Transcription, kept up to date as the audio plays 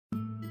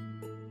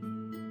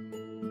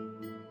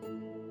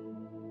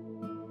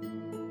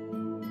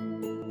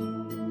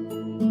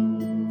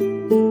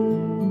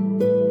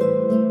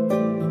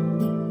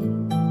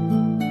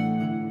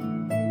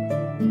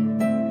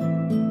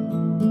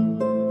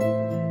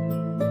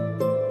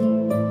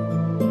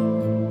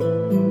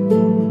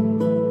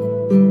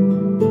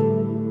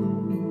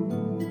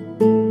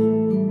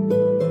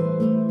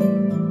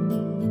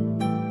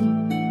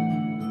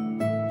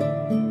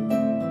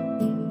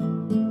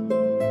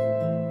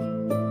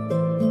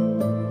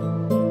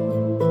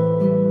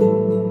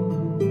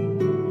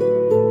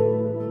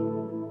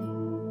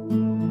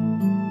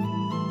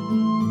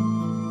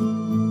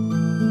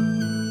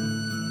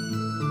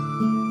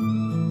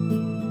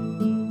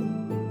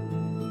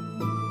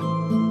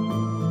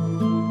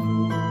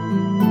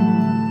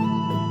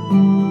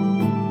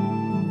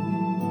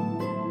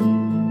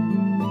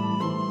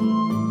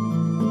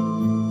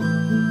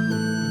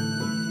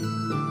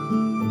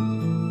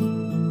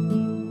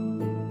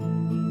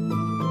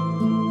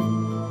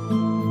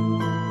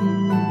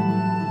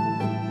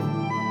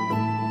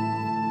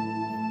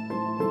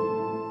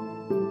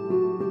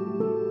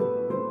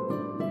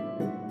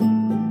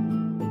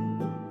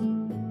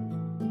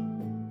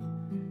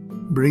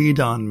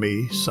Breathe on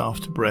me,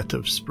 soft breath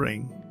of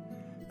spring.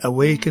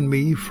 Awaken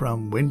me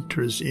from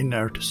winter's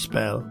inert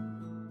spell.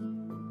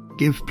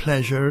 Give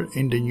pleasure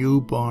in the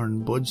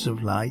newborn buds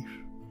of life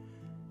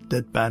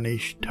that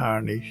banish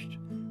tarnished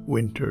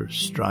winter's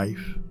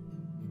strife.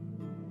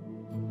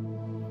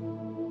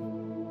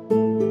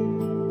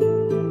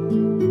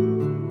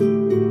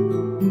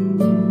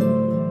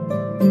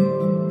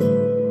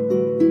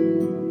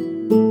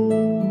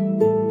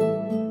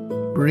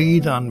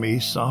 Breathe on me,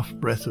 soft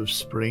breath of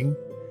spring,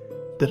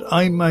 that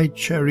I might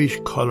cherish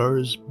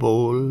colours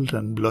bold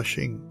and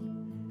blushing,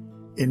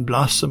 in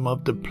blossom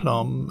of the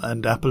plum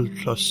and apple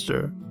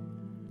cluster,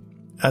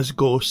 as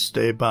ghosts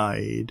they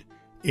bide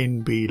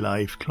in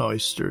bee-life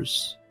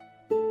cloisters.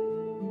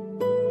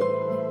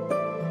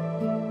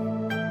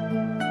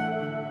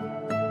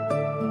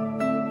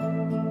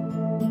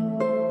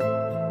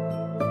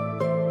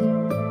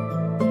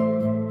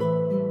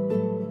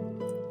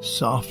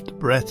 Soft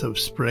breath of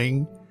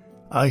spring,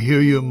 I hear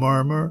you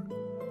murmur,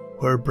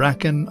 where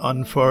bracken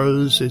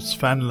unfurls its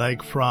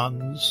fan-like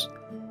fronds,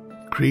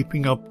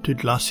 creeping up to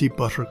glossy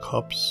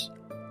buttercups,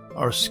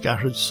 or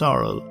scattered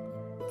sorrel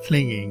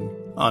clinging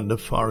on the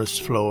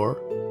forest floor.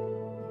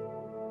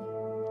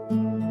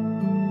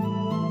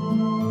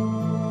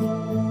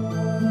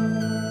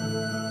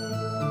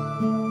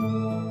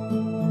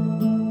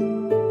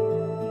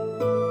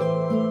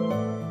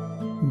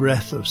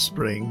 Breath of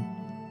spring,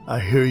 I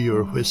hear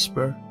your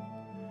whisper,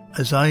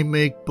 as I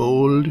make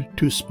bold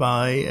to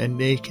spy a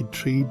naked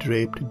tree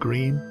draped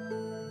green,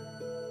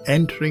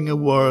 entering a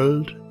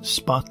world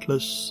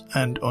spotless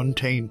and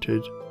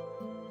untainted,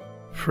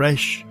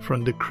 fresh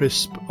from the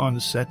crisp,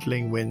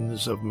 unsettling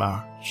winds of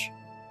March.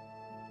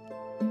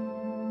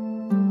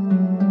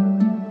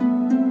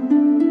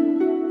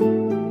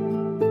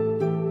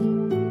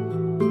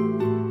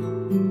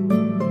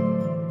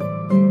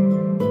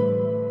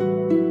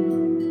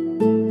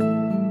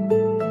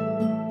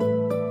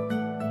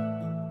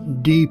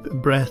 Deep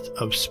breath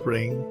of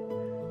spring,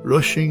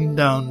 rushing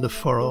down the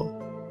furrow,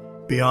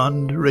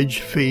 beyond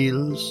ridge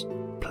fields,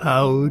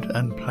 ploughed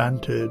and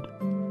planted,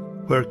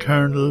 where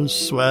kernels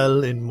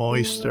swell in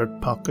moist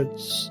earth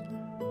pockets,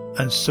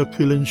 and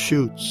succulent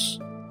shoots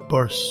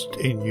burst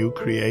in new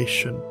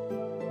creation.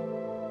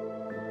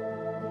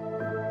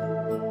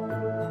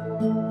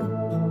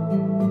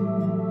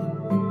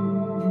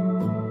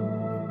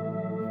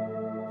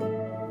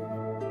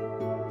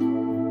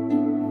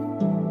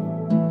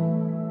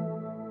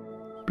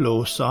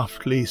 Blow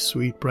softly,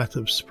 sweet breath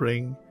of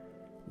spring,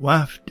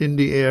 waft in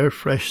the air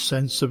fresh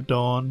scents of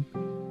dawn,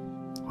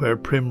 where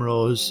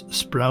primrose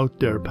sprout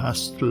their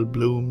pastel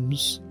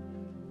blooms,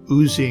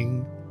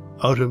 oozing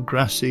out of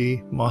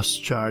grassy,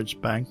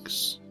 moss-charged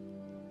banks.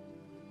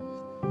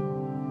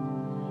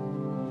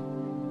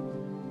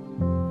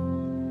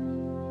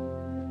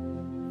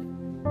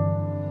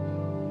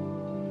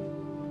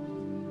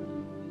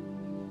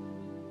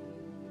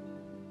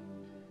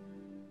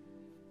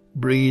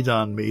 Breathe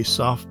on me,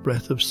 soft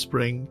breath of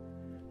spring,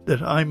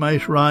 that I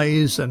might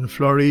rise and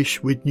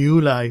flourish with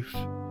new life,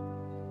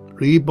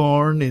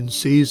 reborn in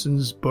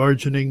season's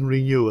burgeoning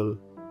renewal,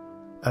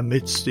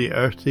 amidst the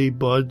earthy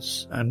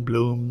buds and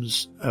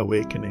blooms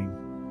awakening.